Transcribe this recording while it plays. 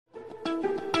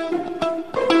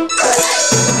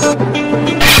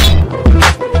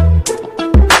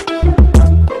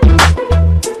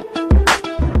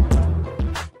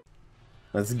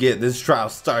Let's get this trial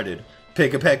started.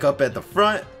 Pick a peck up at the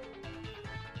front.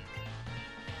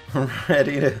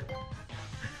 Ready to...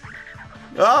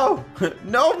 Oh!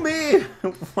 No me!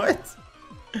 What?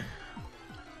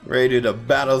 Ready to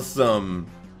battle some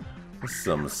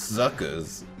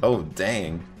suckers. Oh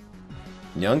dang.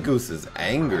 Young Goose is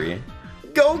angry.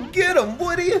 Go get him,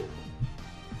 Woody!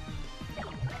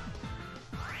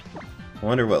 I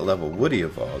wonder what level Woody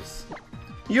evolves.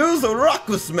 Use a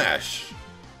Rocket Smash!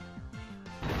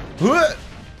 What?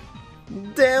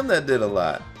 Damn, that did a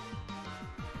lot.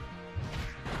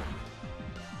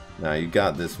 Now you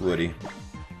got this, Woody.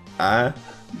 I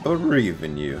believe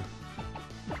in you.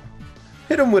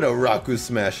 Hit him with a Rocket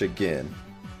Smash again.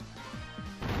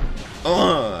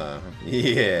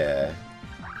 Yeah.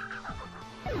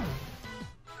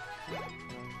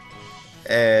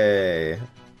 Hey.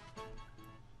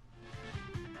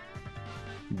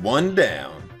 One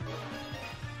down.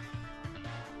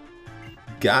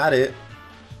 Got it.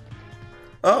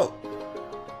 Oh.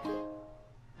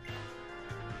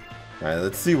 Alright,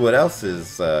 let's see what else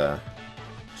is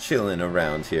chilling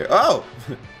around here. Oh!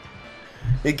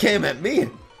 It came at me.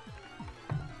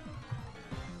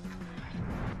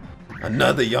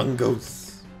 Another young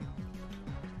goose.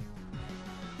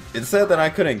 It said that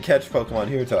I couldn't catch Pokemon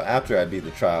here till after I beat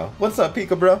the trial. What's up,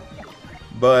 Pika bro?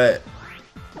 But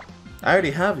I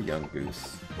already have a young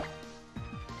goose.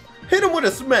 Hit him with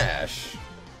a smash.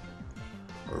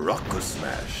 Rocket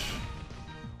Smash.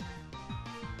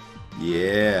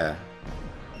 Yeah.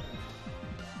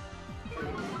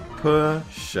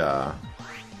 Pusha.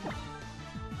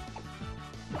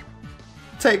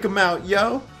 Take him out,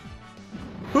 yo.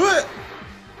 What?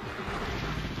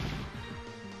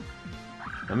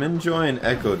 I'm enjoying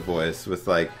Echoed Voice with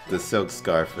like the silk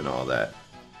scarf and all that.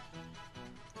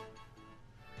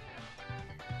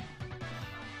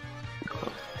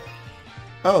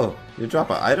 Oh, you drop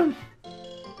an item?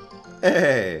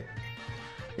 Hey!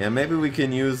 Yeah, maybe we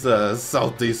can use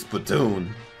Salty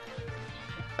Spittoon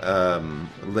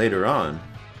later on.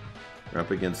 We're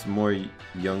up against more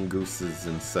young gooses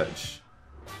and such.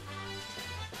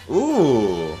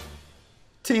 Ooh!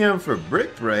 TM for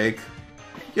Brick Break?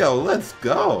 Yo, let's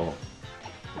go!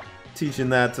 Teaching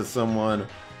that to someone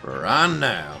right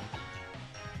now.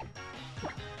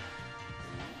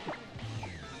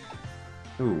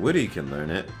 Ooh, Woody can learn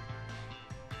it.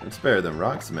 It's better than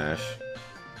Rock Smash.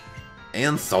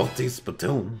 And Salty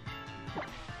Spittoon.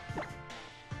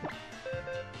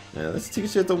 Yeah, let's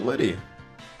teach it to Woody.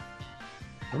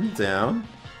 I'm down.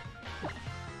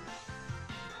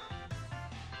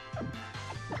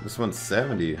 This one's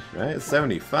 70, right?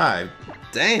 75.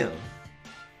 Damn!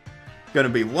 Gonna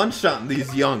be one-shotting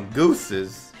these young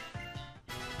gooses.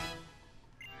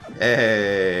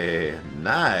 Hey,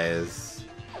 nice.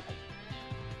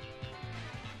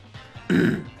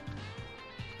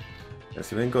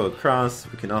 Yes, we can go across,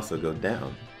 we can also go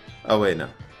down. Oh wait, no.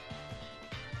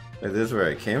 Is this where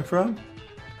I came from?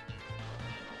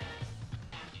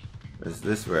 Is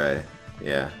this where I...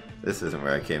 Yeah, this isn't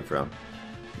where I came from.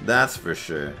 That's for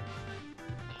sure.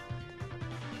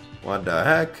 What the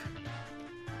heck?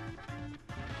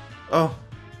 Oh,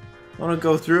 wanna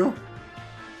go through?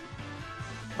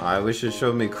 Oh, I wish it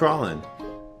showed me crawling.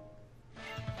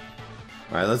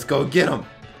 Alright, let's go get him.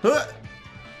 Huh!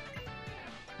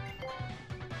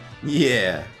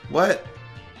 Yeah, what?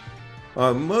 Oh,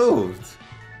 it moved.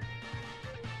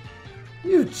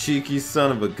 You cheeky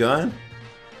son of a gun.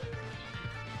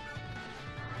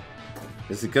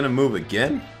 Is it gonna move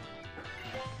again?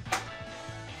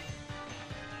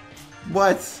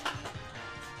 What?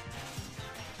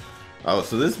 Oh,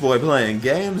 so this boy playing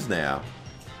games now.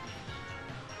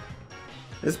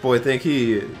 This boy think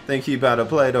he about to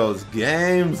play those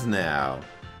games now.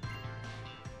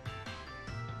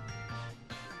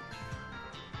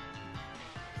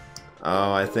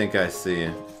 Oh, I think I see.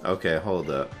 Okay,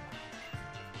 hold up.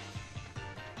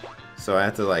 So I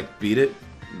have to like beat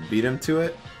him to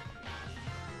it?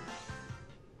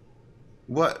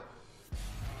 What?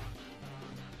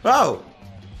 Oh!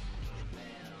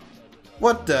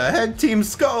 What the heck, Team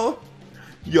Skull?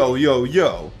 Yo, yo,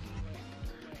 yo.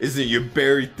 Isn't your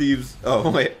berry thieves... Oh,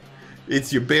 wait.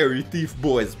 It's your berry thief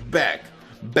boys back.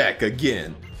 Back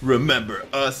again. Remember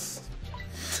us?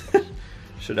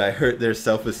 Should I hurt their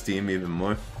self-esteem even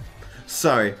more?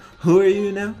 Sorry, who are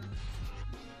you now?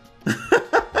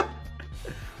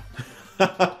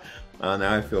 Oh,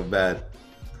 now I feel bad.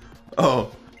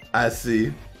 Oh, I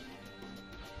see.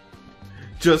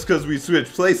 Just because we switch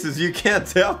places, you can't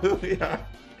tell who we are.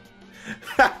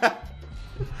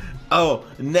 Oh,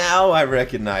 now I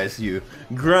recognize you.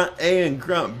 Grunt A and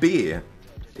Grunt B.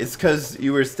 It's because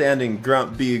you were standing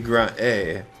grunt B, grunt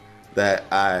A that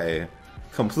I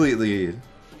completely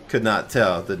could not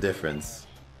tell the difference.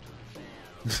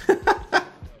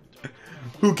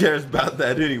 Who cares about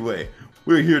that anyway?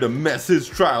 We're here to mess his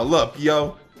trial up,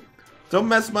 yo. Don't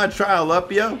mess my trial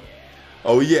up, yo.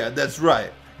 Oh yeah, that's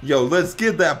right. Yo, let's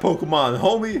get that Pokemon,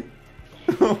 homie.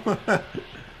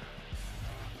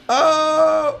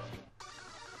 Oh!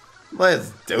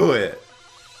 Let's do it.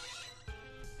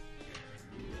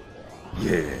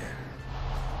 Yeah.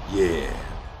 Yeah.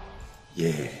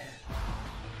 Yeah.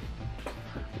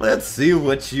 Let's see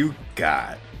what you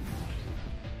got.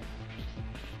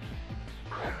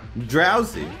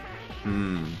 Drowsy.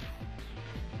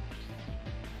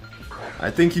 I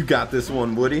think you got this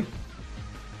one, Woody.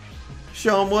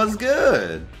 Show him what's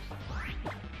good.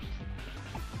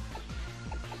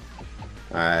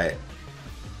 Alright.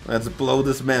 Let's blow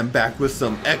this man back with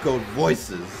some echoed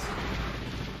voices.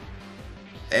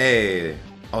 Hey.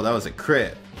 Oh, that was a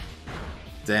crit.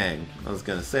 Dang. I was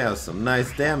gonna say that was some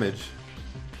nice damage.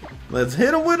 Let's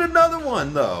hit him with another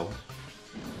one, though.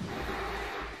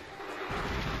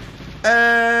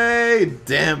 Hey,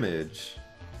 damage.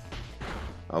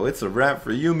 Oh, it's a wrap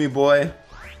for you, me boy.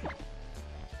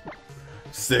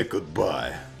 Say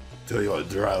goodbye to your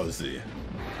drowsy.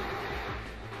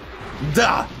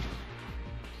 Da!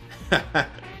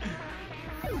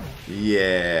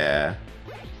 Yeah.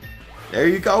 There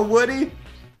you go, Woody.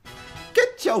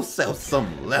 Get yourself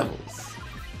some levels.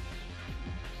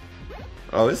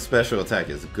 Oh, his special attack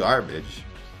is garbage.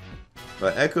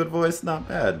 But echoed voice, not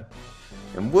bad.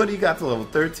 And Woody got to level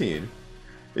 13.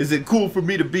 Is it cool for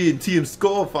me to be in Team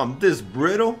Skull if I'm this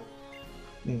brittle?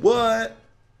 What?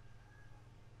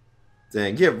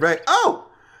 Dang, get ready. Oh!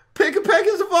 Pick-a-Peck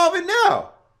is evolving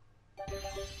now!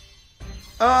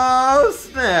 Oh,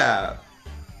 snap!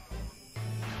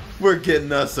 We're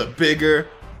getting us a bigger,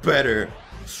 better,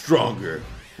 stronger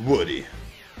Woody.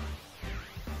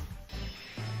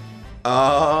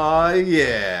 Oh,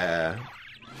 yeah.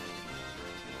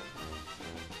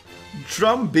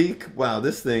 Drumbeak. Wow,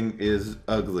 this thing is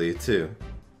ugly too.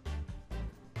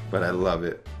 But I love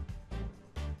it.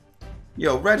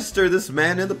 Yo, register this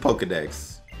man in the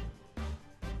Pokedex.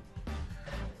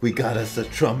 We got us a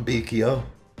Drumbeak, yo.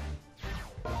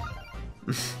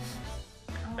 Oh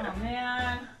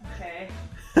man. Okay.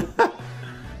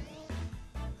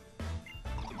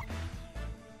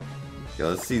 Yo,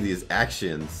 let's see these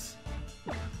actions.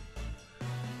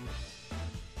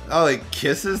 Oh, it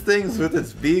kisses things with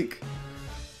its beak?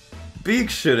 Beak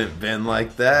shouldn't been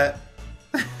like that.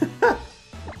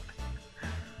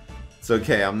 It's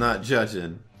okay, I'm not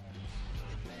judging.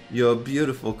 You're a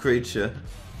beautiful creature.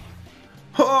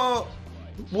 Oh,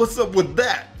 what's up with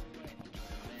that?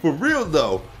 For real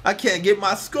though, I can't get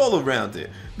my skull around it.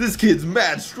 This kid's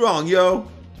mad strong, yo.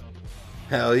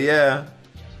 Hell yeah.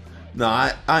 No,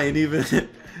 I ain't even, it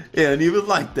ain't even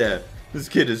like that. This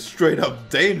kid is straight up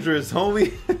dangerous,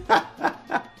 homie.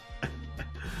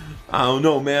 I don't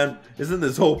know, man. Isn't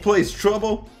this whole place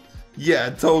trouble? Yeah,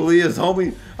 it totally is,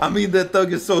 homie. I mean, that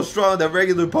thug is so strong that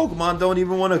regular Pokemon don't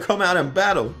even want to come out and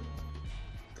battle.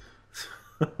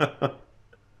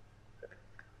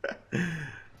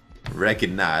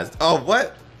 Recognized. Oh,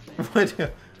 what?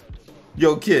 What?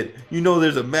 Yo, kid, you know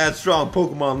there's a mad strong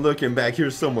Pokemon lurking back here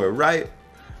somewhere, right?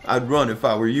 I'd run if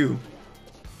I were you.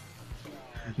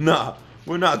 Nah,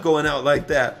 we're not going out like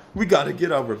that. We gotta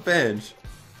get our revenge.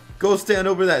 Go stand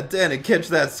over that den and catch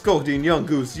that skulking young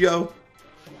goose, yo.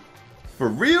 For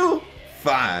real?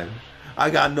 Fine. I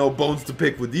got no bones to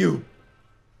pick with you.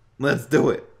 Let's do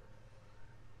it.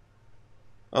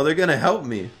 Oh, they're gonna help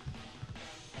me.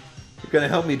 They're gonna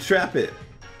help me trap it.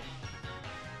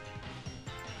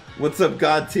 What's up,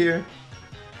 God tier?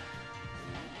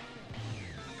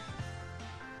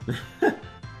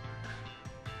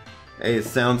 Hey, it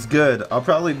sounds good. I'll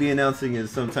probably be announcing it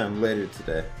sometime later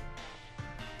today.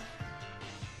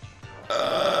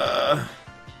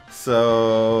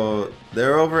 So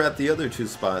they're over at the other two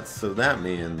spots, so that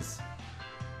means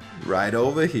right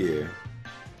over here.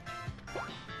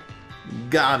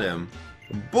 Got him.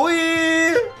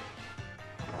 Boy!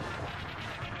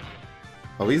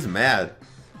 Oh, he's mad.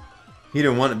 He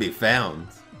didn't want to be found.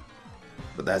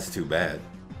 But that's too bad.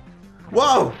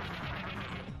 Whoa!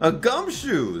 A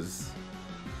gumshoes!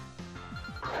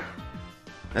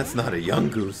 That's not a young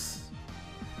goose.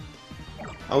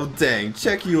 Oh dang,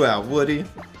 check you out, Woody.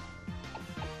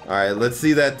 Alright, let's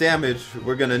see that damage.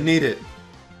 We're gonna need it.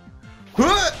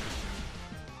 Huh!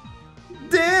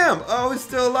 Damn! Oh, it's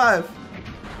still alive.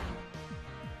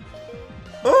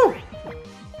 Oh!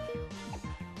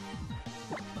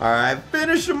 Alright,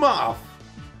 finish him off.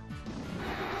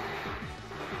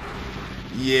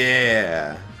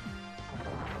 Yeah.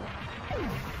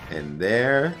 And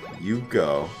there you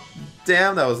go.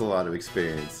 Damn, that was a lot of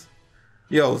experience.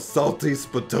 Yo, Salty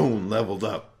Spittoon leveled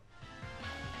up.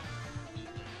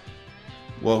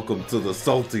 Welcome to the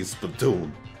Salty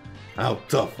Spittoon. How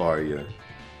tough are you?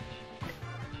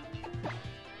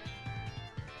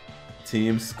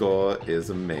 Team Skull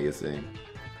is amazing.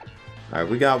 Alright,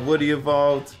 we got Woody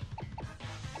evolved.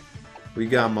 We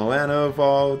got Moana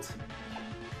evolved.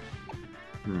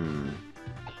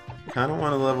 Kinda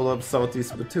wanna level up Salty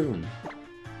Spittoon.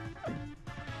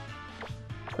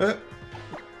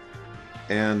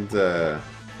 And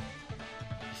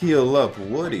heal up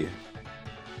Woody.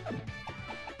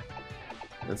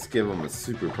 Let's give him a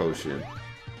super potion.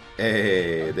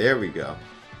 Hey, there we go.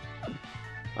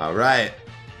 Alright.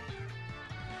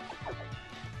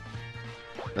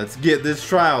 Let's get this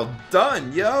trial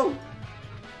done, yo!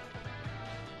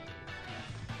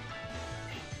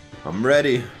 I'm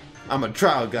ready. I'm a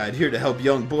trial guide here to help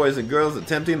young boys and girls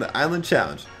attempting the island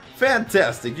challenge.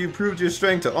 Fantastic! You proved your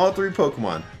strength to all 3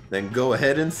 Pokemon. Then go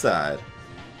ahead inside.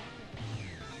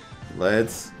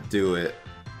 Let's do it.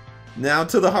 Now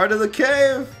to the heart of the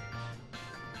cave!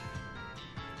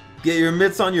 Get your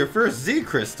mitts on your first Z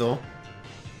Crystal.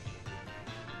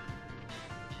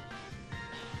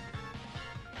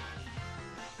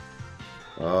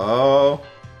 Oh.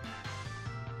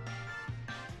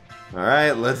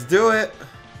 Alright, let's do it.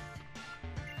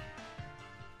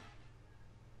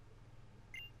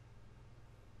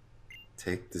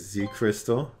 Take the Z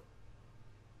Crystal.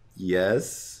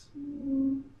 Yes.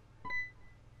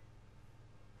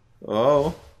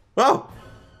 Oh. Oh!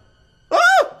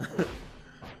 Oh!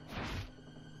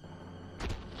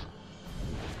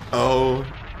 Oh,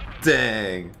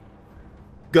 dang.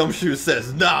 Gumshoe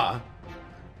says nah.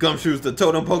 Gumshoe's the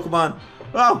totem Pokemon.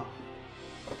 Oh!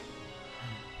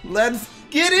 Let's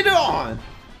get it on!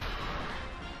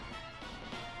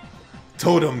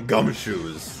 Totem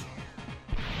Gumshoes.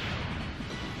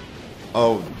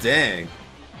 Oh, dang.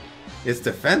 It's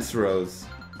Defense Rose.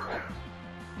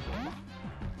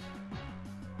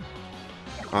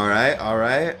 Alright,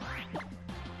 alright.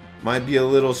 Might be a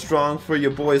little strong for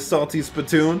your boy Salty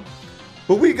Spittoon,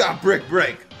 but we got Brick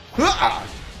Break. Ah!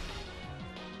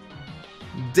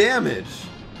 Damage.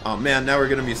 Oh man, now we're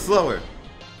gonna be slower.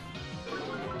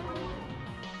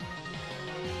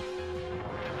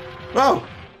 Oh!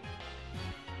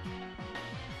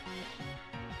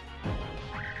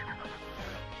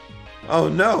 Oh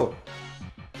no!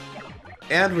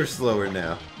 And we're slower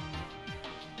now.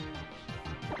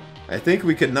 I think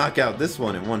we could knock out this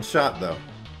one in one shot though.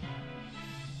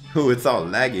 Ooh, it's all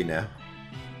laggy now.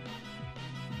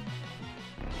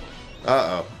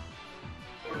 Uh-oh.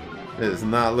 It is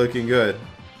not looking good.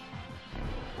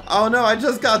 Oh no, I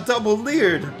just got double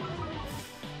leered!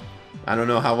 I don't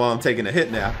know how well I'm taking a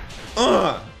hit now.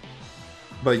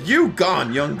 But you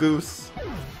gone, young goose.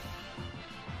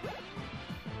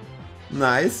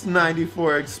 Nice,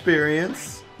 94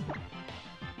 experience.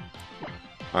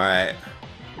 Alright.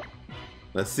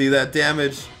 Let's see that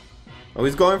damage. Oh,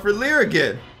 he's going for Leer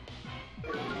again.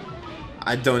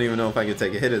 I don't even know if I can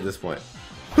take a hit at this point.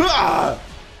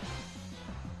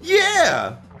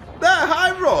 Yeah! That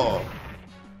high roll!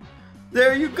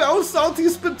 There you go, Salty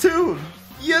Spittoon!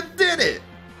 You did it!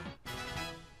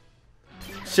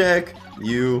 Check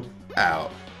you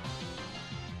out.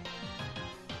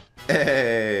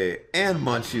 Hey, and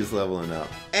Munchie's leveling up.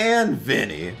 And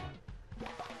Vinny.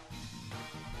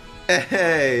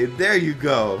 Hey, there you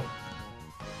go.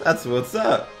 That's what's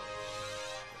up.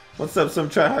 What's up, some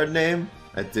tryhard name?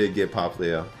 I did get Pop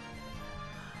Leo.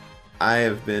 I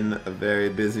have been a very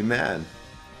busy man.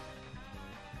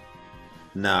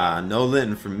 Nah, no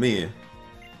Linton from me.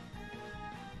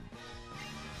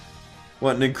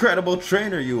 What an incredible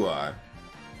trainer you are.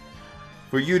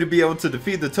 For you to be able to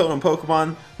defeat the totem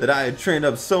Pokemon that I had trained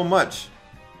up so much.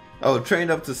 Oh, trained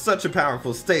up to such a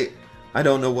powerful state. I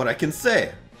don't know what I can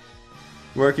say.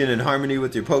 Working in harmony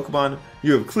with your Pokemon,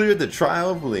 you have cleared the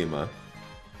trial of Lima.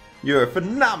 You're a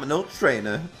phenomenal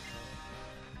trainer.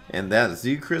 And that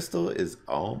Z Crystal is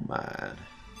all mine.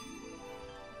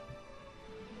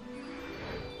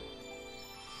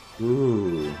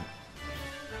 Ooh.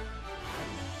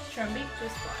 Trumbeak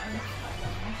just flying.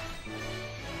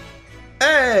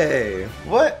 Hey!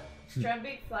 What?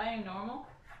 Trumbeak flying normal?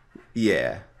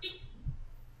 Yeah.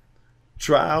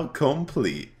 Trial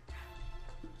complete.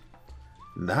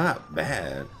 Not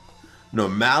bad.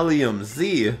 Normalium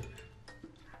Z.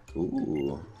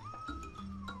 Ooh.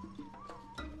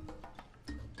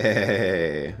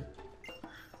 Hey.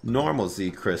 Normal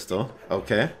Z Crystal.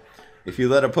 Okay. If you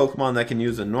let a Pokemon that can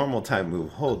use a normal type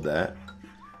move hold that.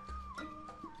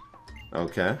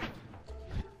 Okay.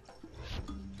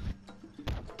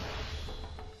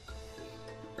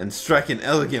 And strike an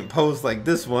elegant pose like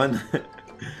this one,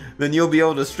 then you'll be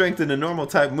able to strengthen a normal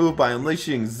type move by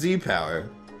unleashing Z power.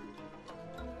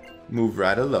 Move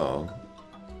right along.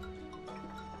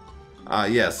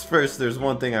 Yes, first there's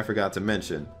one thing I forgot to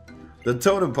mention. The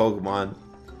totem Pokemon,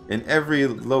 in every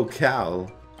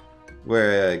locale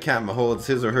where a Captain holds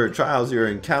his or her trials, you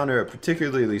encounter a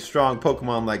particularly strong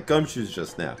Pokemon like Gumshoos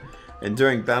just now. And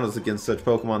during battles against such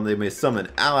Pokemon, they may summon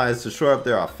allies to shore up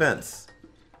their offense.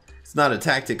 It's not a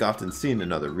tactic often seen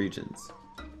in other regions.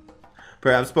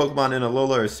 Perhaps Pokemon in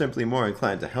Alola are simply more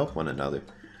inclined to help one another.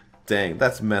 Dang,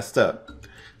 that's messed up.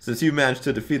 Since you managed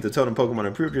to defeat the totem Pokemon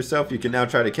and prove yourself, you can now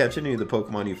try to catch any of the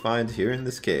Pokemon you find here in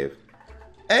this cave.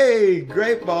 Hey,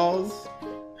 great balls!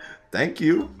 Thank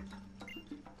you.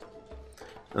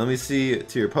 Let me see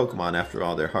to your Pokemon after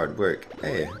all their hard work.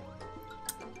 Hey,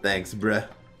 thanks, bruh.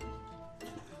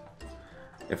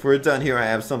 If we're done here, I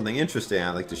have something interesting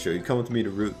I'd like to show you. Come with me to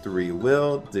Route 3.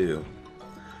 Will do.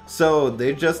 So,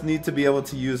 they just need to be able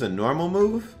to use a normal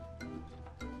move?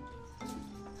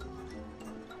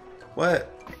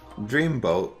 What?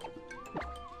 Dreamboat?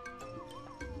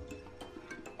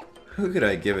 Who could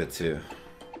I give it to?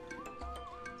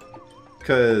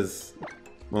 Because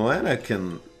Moana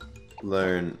can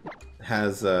learn,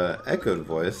 has a echoed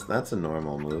voice. That's a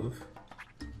normal move.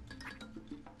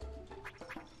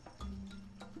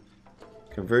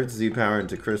 Convert Z power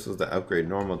into crystals to upgrade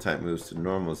normal type moves to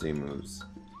normal Z moves.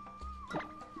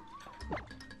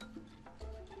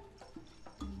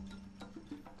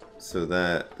 So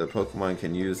that the Pokemon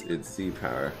can use its Z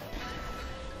power.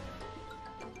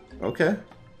 Okay.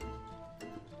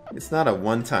 It's not a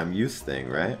one-time use thing,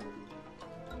 right?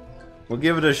 We'll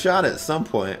give it a shot at some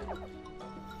point.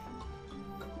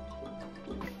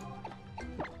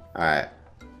 Alright.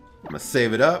 I'm gonna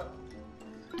save it up.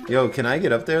 Yo, can I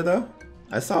get up there though?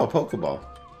 I saw a Pokeball.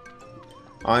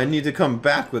 Oh, I need to come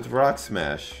back with Rock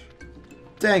Smash.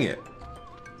 Dang it.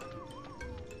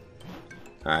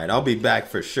 Alright, I'll be back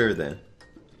for sure then.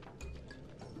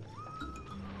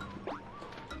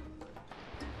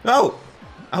 Oh!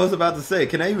 I was about to say,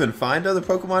 can I even find other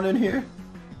Pokemon in here?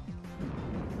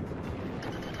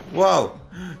 Whoa!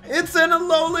 It's an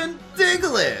Alolan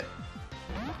Diglett!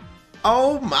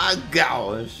 Oh my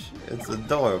gosh! It's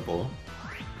adorable.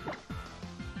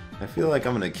 I feel like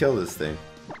I'm gonna kill this thing.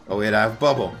 Oh wait, I have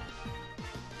Bubble.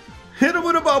 Hit him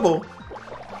with a Bubble!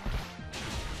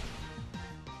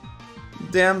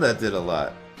 Damn, that did a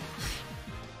lot.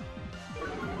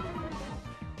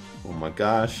 Oh my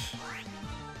gosh.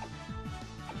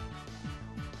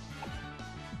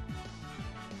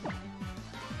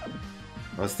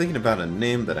 I was thinking about a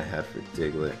name that I had for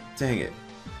Diglett. Dang it.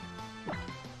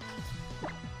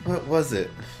 What was it?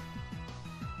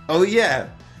 Oh yeah!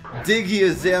 Diggy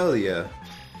Azalea.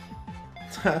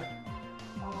 Oh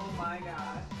my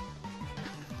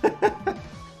god.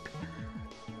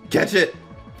 Catch it!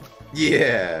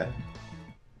 Yeah!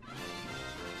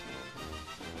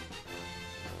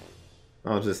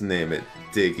 I'll just name it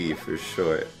Diggy for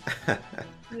short.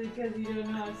 Because you don't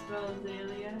know how to spell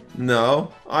Azalea?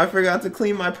 No, I forgot to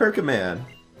clean my Perkaman.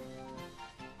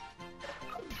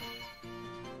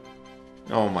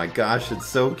 Oh my gosh, it's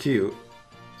so cute.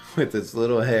 With its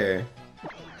little hair.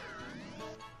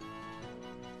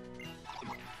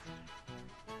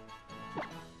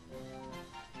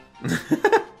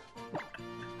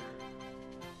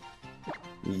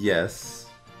 Yes.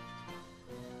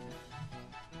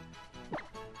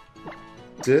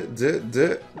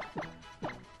 Google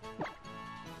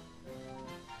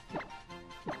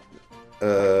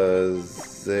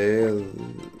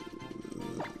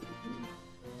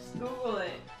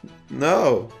it.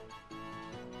 No.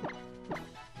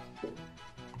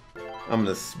 I'm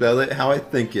gonna spell it how I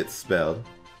think it's spelled.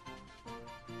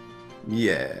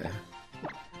 Yeah.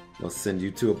 We'll send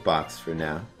you to a box for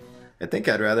now. I think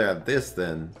I'd rather have this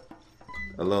than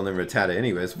Alolan Rattata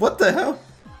anyways. What the hell?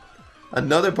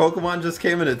 Another Pokemon just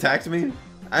came and attacked me?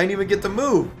 I didn't even get to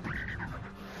move.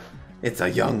 It's a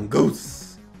young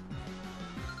goose.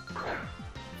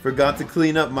 Forgot to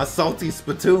clean up my salty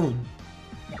spittoon.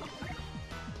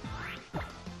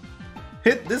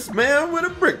 Hit this man with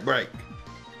a brick break.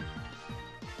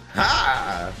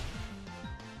 Ha!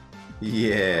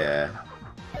 Yeah.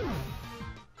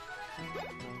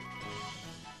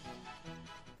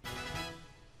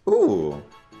 Ooh.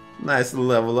 Nice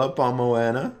level up on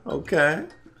Moana. Okay.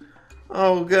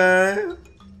 Okay.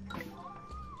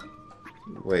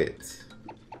 Wait.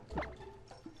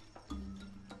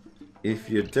 If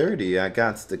you're dirty, I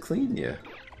got to clean you.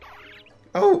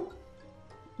 Oh!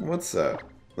 What's up?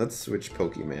 Let's switch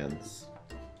Pokemons.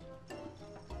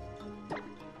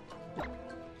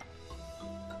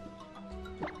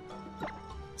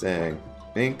 Dang,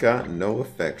 ain't got no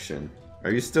affection.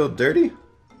 Are you still dirty?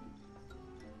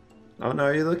 Oh no,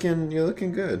 you're looking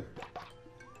good.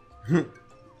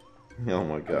 Oh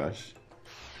my gosh.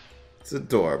 It's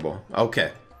adorable.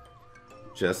 Okay.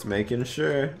 Just making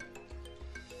sure.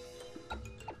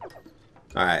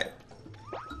 Alright.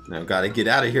 Now gotta get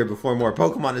out of here before more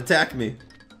Pokemon attack me.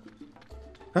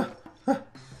 Huh, huh.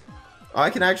 Oh, I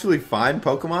can actually find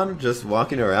Pokemon just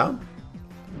walking around?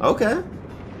 Okay.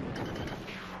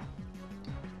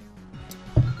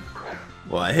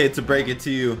 Well, I hate to break it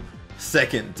to you,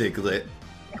 second Diglett,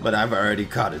 but I've already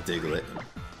caught a Diglett.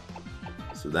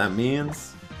 So that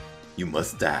means you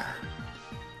must die.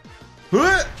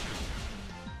 Huh!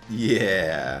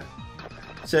 Yeah.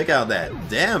 Check out that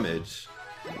damage.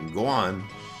 Go on.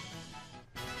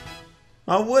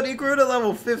 Oh, Woody grew to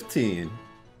level 15.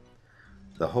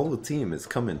 The whole team is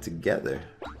coming together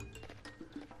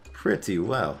pretty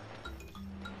well.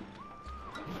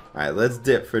 Alright, let's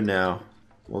dip for now.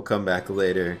 We'll come back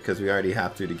later because we already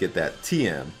have to get that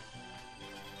TM.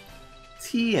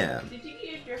 TM. Did you get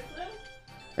your drift load?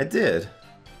 I did.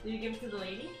 Did you give it to the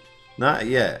lady? Not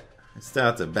yet. I still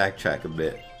have to backtrack a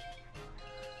bit.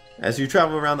 As you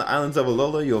travel around the islands of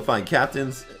Alola, you'll find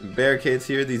captains and barricades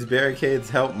here. These barricades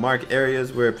help mark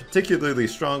areas where particularly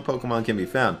strong Pokemon can be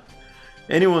found.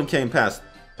 Anyone can pass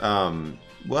through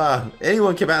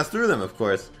them, of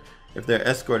course, if they're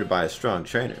escorted by a strong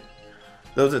trainer.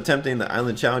 Those attempting the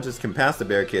island challenges can pass the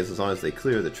barricades as long as they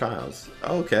clear the trials.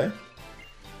 Okay.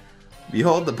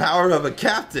 Behold the power of a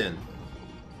captain!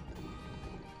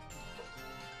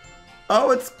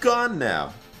 Oh, it's gone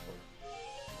now.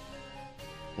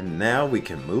 And now we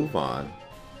can move on.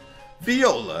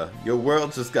 Viola, your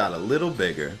world just got a little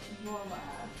bigger. Voila.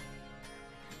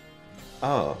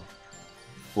 Oh.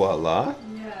 Voila?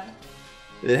 Yeah.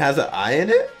 It has an I in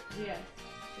it? Yeah.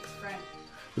 It's French.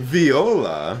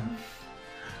 Viola?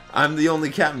 I'm the only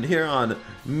captain here on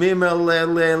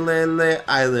Mimelelelele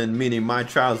Island, meaning my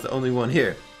trial is the only one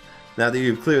here. Now that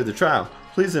you've cleared the trial,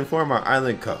 please inform our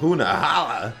island Kahuna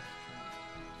Hala.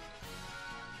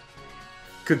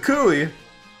 Kukui?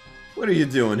 What are you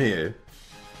doing here?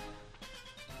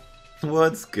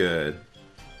 What's good?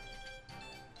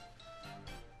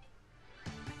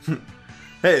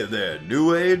 Hey there,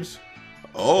 NewAge?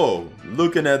 Oh,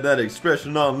 looking at that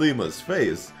expression on Lima's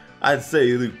face, I'd say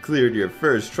you cleared your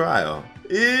first trial.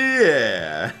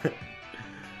 Yeah!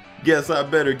 Guess I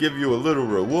better give you a little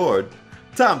reward.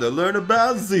 Time to learn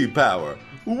about Z-Power.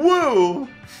 Woo!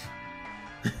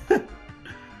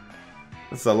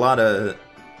 That's a lot of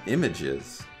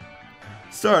images.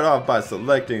 Start off by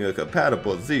selecting a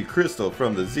compatible Z crystal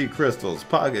from the Z crystals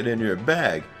pocket in your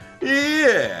bag.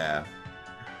 Yeah!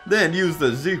 Then use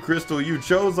the Z crystal you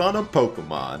chose on a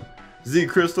Pokemon. Z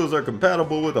crystals are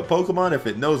compatible with a Pokemon if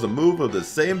it knows a move of the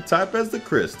same type as the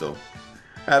crystal.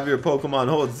 Have your Pokemon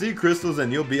hold Z crystals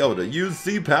and you'll be able to use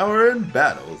Z power in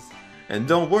battles. And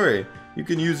don't worry, you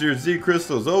can use your Z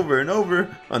crystals over and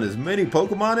over on as many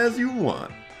Pokemon as you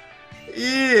want.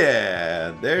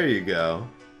 Yeah, there you go.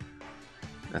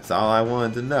 That's all I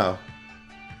wanted to know.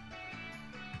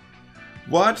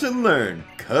 Watch and learn,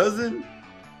 cousin.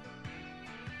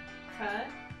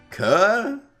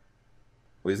 Cuh?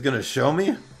 Oh, he's gonna show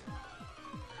me?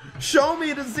 Show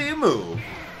me the Z move!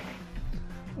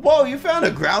 Whoa, you found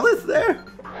a Growlithe there?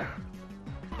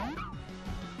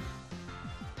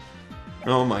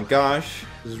 Oh my gosh,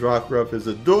 this Rockruff is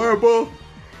adorable.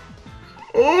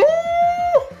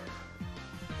 Oh!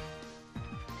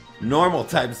 Normal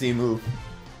type Z move.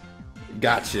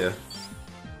 Gotcha.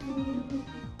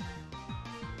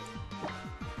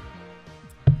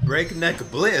 Breakneck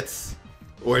Blitz?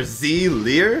 Or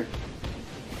Z-Leer?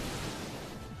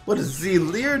 What does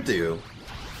Z-Leer do?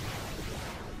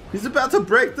 He's about to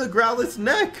break the Growlithe's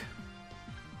neck!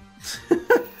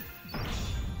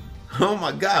 Oh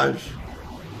my gosh!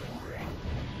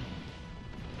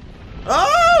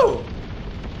 Oh!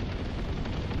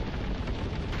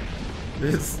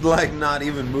 It's like not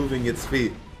even moving its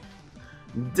feet.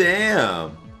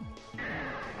 Damn!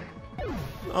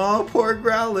 Oh, poor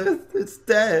Growlithe, it's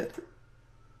dead.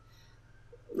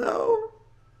 No.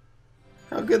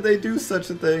 How could they do such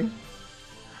a thing?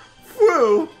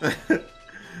 Phew!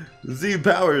 Z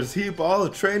powers heap all a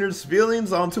trainer's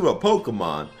feelings onto a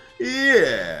Pokemon.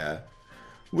 Yeah!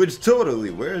 Which totally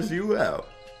wears you out.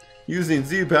 Using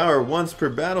Z power once per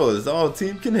battle is all a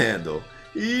team can handle.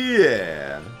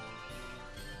 Yeah!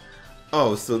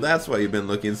 Oh, so that's why you've been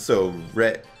looking so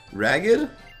ragged?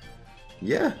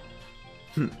 Yeah.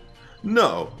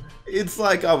 No, It's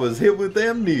like I was hit with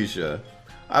amnesia.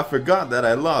 I forgot that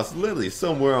I lost Lily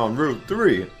somewhere on Route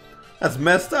 3. That's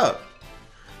messed up.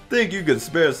 Think you could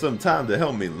spare some time to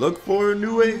help me look for her,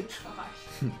 NewAge?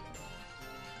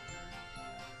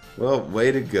 Well,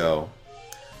 way to go.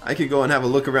 I could go and have a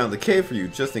look around the cave for you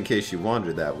just in case you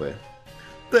wandered that way.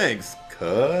 Thanks,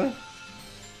 cuh.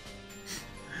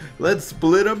 Let's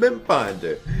split up and find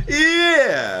her.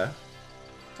 Yeah!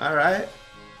 Alright.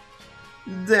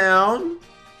 Down.